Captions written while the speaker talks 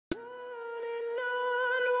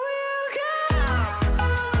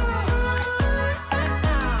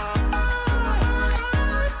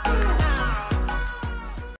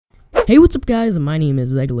Hey, what's up guys, my name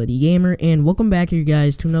is legoletegamer and welcome back here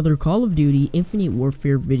guys to another Call of Duty Infinite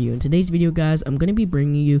Warfare video. In today's video guys, I'm going to be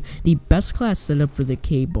bringing you the best class setup for the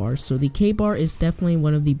Kbar. So the Kbar is definitely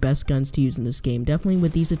one of the best guns to use in this game. Definitely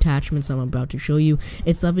with these attachments I'm about to show you,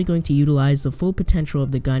 it's definitely going to utilize the full potential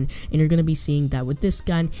of the gun, and you're going to be seeing that with this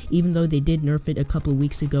gun, even though they did nerf it a couple of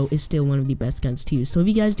weeks ago, it's still one of the best guns to use. So if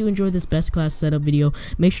you guys do enjoy this best class setup video,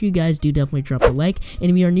 make sure you guys do definitely drop a like,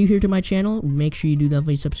 and if you are new here to my channel, make sure you do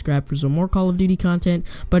definitely subscribe for some more Call of Duty content.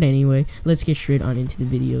 But anyway, let's get straight on into the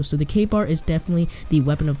video. So the Kbar is definitely the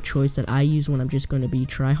weapon of choice that I use when I'm just going to be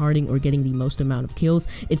tryharding or getting the most amount of kills.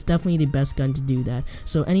 It's definitely the best gun to do that.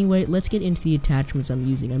 So anyway, let's get into the attachments I'm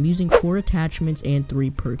using. I'm using 4 attachments and 3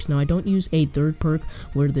 perks. Now I don't use a third perk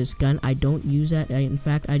with this gun. I don't use that. In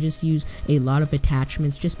fact, I just use a lot of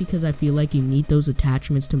attachments just because I feel like you need those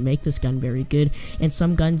attachments to make this gun very good. And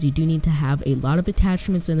some guns you do need to have a lot of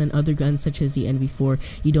attachments, and then other guns such as the NV4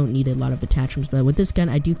 you don't need a lot of attachments. But with this gun,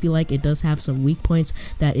 I do feel like it does have some weak points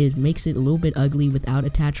that it makes it a little bit ugly without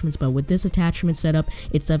attachments, but with this attachment setup,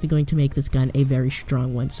 it's definitely going to make this gun a very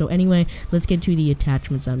strong one. So anyway, let's get to the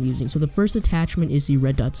attachments I'm using. So the first attachment is the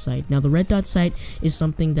red dot sight. Now the red dot sight is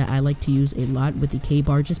something that I like to use a lot with the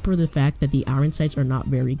Kbar, just for the fact that the iron sights are not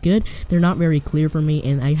very good. They're not very clear for me,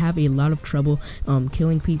 and I have a lot of trouble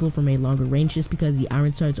killing people from a longer range just because the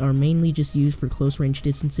iron sights are mainly just used for close range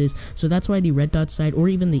distances. So that's why the red dot sight or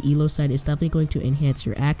even the elo sight is definitely going to enhance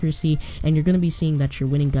your accuracy, and you're going to be seeing that you're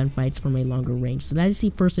winning gunfights from a longer range. So that is the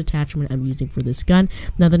first attachment I'm using for this gun.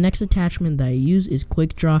 Now the next attachment that I use is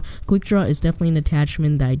quick draw. Quick draw is definitely an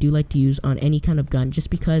attachment that I do like to use on any kind of gun just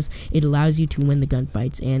because it allows you to win the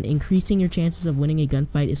gunfights, and increasing your chances of winning a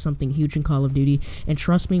gunfight is something huge in Call of Duty. And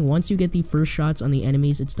trust me, once you get the first shots on the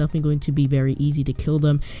enemies, it's definitely going to be very easy to kill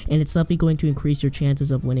them, and it's definitely going to increase your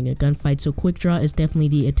chances of winning a gunfight. So quick draw is definitely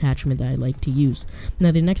the attachment that I like to use.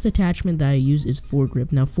 Now the next attachment that I use is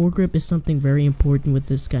foregrip. Now foregrip is something very important with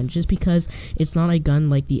this gun just because it's not a gun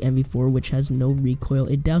like the NV4 which has no recoil.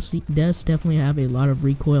 It does definitely have a lot of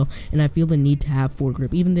recoil, and I feel the need to have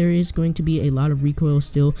foregrip. Even there is going to be a lot of recoil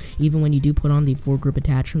still even when you do put on the foregrip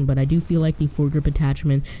attachment, but I do feel like the foregrip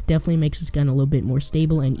attachment definitely makes this gun a little bit more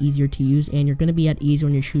stable and easier to use, and you're going to be at ease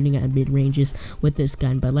when you're shooting at mid ranges with this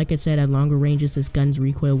gun. But like I said, at longer ranges this gun's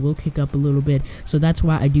recoil will kick up a little bit, so that's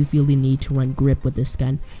why I do feel the need to run grip with this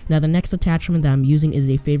gun. Now the next attachment that I'm using is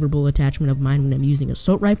a favorable attachment of mine when I'm using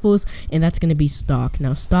assault rifles, and that's going to be stock.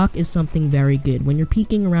 Now stock is something very good when you're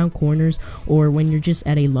peeking around corners or when you're just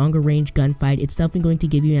at a longer range gunfight. It's definitely going to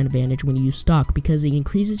give you an advantage when you use stock because it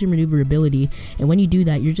increases your maneuverability, and when you do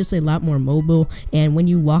that you're just a lot more mobile, and when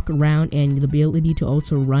you walk around, and the ability to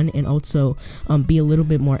also run and also be a little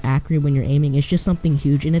bit more accurate when you're aiming is just something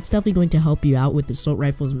huge, and it's definitely going to help you out with assault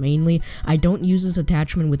rifles mainly. I don't use this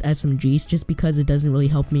attachment with SMGs just because it doesn't really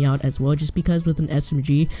help me out as well, just because with an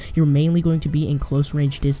SMG you're mainly going to be in close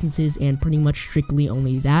range distances and pretty much strictly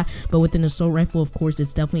only that. But with an assault rifle, of course,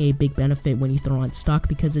 it's definitely a big benefit when you throw on stock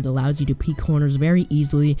because it allows you to peek corners very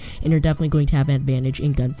easily, and you're definitely going to have an advantage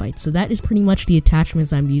in gunfights. So that is pretty much the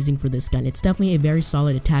attachments I'm using for this gun. It's definitely a very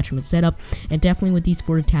solid attachment setup, and definitely with these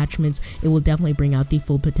 4 attachments it will definitely bring out the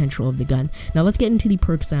full potential of the gun. Now let's get into the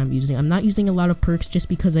perks that I'm using. I'm not using a lot of perks just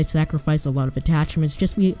because I sacrifice a lot of attachments,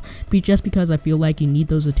 just because I feel like you need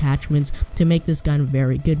those attachments to make this gun a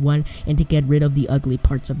very good one and to get rid of the ugly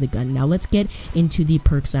parts of the gun. Now let's get into the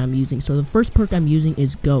perks that I'm using. So the first perk I'm using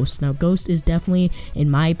is Ghost. Now Ghost is definitely, in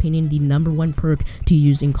my opinion, the #1 perk to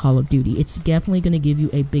use in Call of Duty. It's definitely going to give you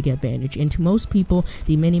a big advantage, and to most people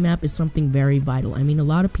the minimap is something very vital. I mean, a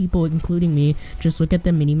lot of people, including me, just look at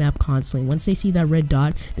the minimap constantly. Once they see that red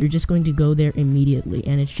dot, they're just going to go there immediately,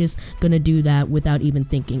 and it's just going to do that without even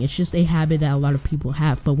thinking. It's just a habit that a lot of people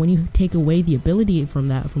have, but when you take away the ability from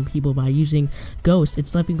people by using Ghost,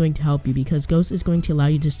 it's definitely going to help you because Ghost is going to allow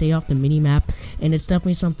you to stay off the minimap, and it's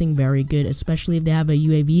definitely something very good, especially if they have a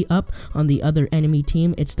UAV up on the other enemy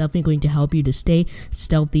team. It's definitely going to help you to stay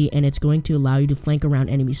stealthy, and it's going to allow you to flank around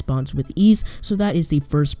enemy spawns with ease. So that is the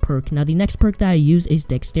first perk. Now the next perk that I use is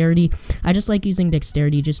Dexterity. I just like using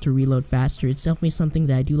Dexterity just to reload faster. It's definitely something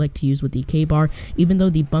that I do like to use with the Kbar, even though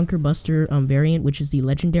the Bunker Buster variant, which is the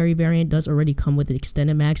legendary variant, does already come with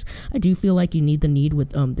extended mags. I do feel like you need the need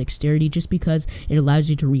with Dexterity just because it allows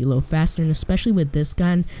you to reload faster, and especially with this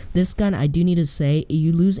gun I do need to say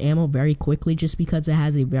you lose ammo very quickly just because it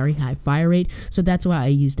has a very high fire rate, so that's why I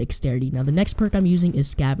use Dexterity. Now the next perk I'm using is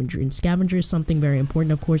Scavenger, and Scavenger is something very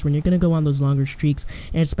important, of course, when you're going to go on those longer streaks,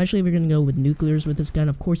 and especially if you're going to go with nuclears with this gun.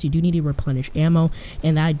 Of course you do need to replenish ammo,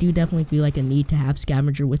 and I do definitely feel like a need to have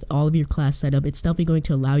Scavenger with all of your class setup. It's definitely going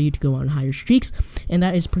to allow you to go on higher streaks, and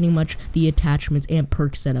that is pretty much the attachments and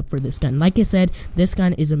perk setup for this gun. Like I said, this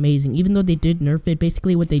gun is amazing. Even though they did nerf it,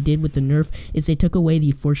 basically what they did with the nerf is they took away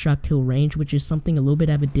the 4-shot kill range, which is something a little bit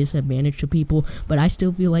of a disadvantage to people, but I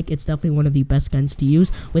still feel like it's definitely one of the best guns to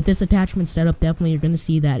use. With this attachment setup, definitely you're going to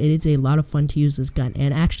see that it is a lot of fun to use this gun.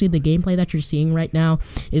 And actually the gameplay that you're seeing right now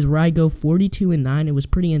is where I go 42-9. It was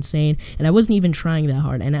pretty insane, and I wasn't even trying that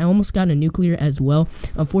hard, and I almost got a nuclear as well.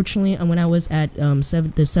 Unfortunately, when I was at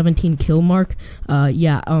the 17 kill mark,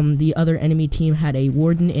 the other enemy team had a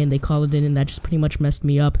warden and they called it in, and that just pretty much messed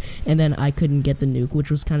me up, and then I couldn't get the nuke,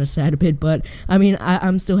 which was kind of sad a bit. But I mean,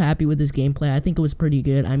 I'm still happy with this gameplay. I think it was pretty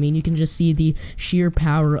good. I mean, you can just see the sheer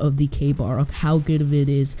power of the Kbar, of how good of it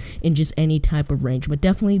is in just any type of range. But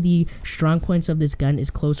definitely the strong points of this gun is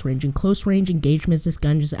close range. In close range engagements, this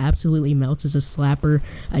gun just absolutely melts as a slapper.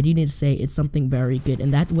 I do need to say it's something very good,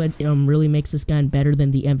 and that's what really makes this gun better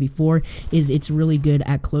than the MV4, is it's really good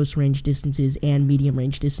at close range distances and medium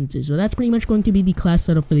range distances. So that's pretty much going to be the class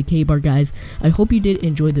setup for the Kbar, guys. I hope you did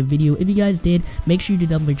enjoy the video. If you guys did, make sure you do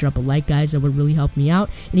definitely drop a like, guys. That would really help me out.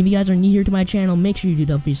 And if you guys are new here to my channel, make sure you do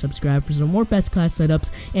definitely subscribe for some more best class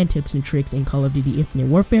setups and tips and tricks in Call of Duty Infinite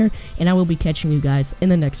Warfare, and I will be catching you guys in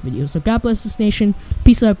the next video. So God bless this nation.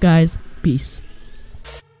 Peace out, guys. Peace.